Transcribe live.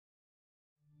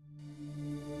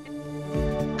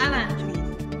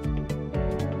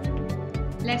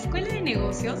La Escuela de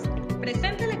Negocios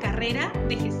presenta la carrera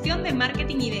de Gestión de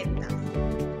Marketing y Ventas.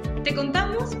 Te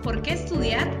contamos por qué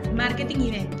estudiar Marketing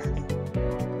y Ventas.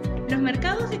 Los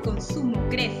mercados de consumo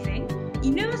crecen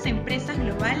y nuevas empresas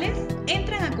globales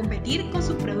entran a competir con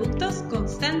sus productos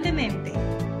constantemente.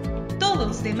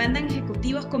 Todos demandan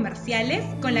ejecutivos comerciales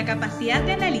con la capacidad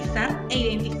de analizar e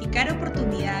identificar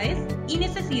oportunidades y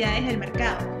necesidades del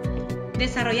mercado,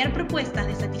 desarrollar propuestas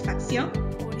de satisfacción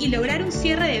y lograr un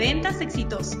cierre de ventas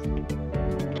exitoso.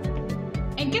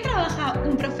 ¿En qué trabaja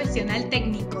un profesional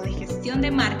técnico de gestión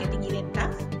de marketing y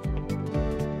ventas?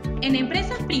 En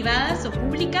empresas privadas o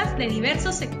públicas de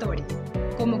diversos sectores,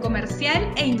 como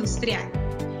comercial e industrial,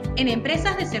 en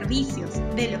empresas de servicios,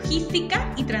 de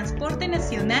logística y transporte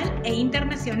nacional e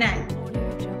internacional,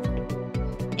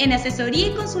 en asesoría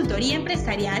y consultoría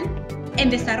empresarial,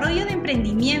 en desarrollo de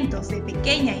emprendimientos de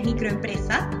pequeña y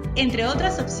microempresa, entre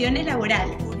otras opciones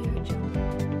laborales.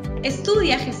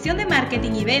 Estudia Gestión de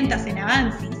Marketing y Ventas en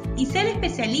Avansys y sé el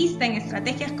especialista en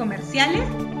estrategias comerciales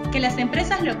que las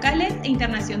empresas locales e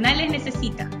internacionales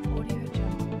necesitan.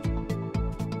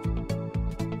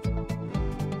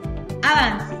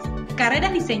 Avansys,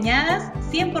 carreras diseñadas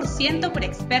 100% por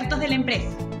expertos de la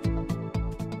empresa.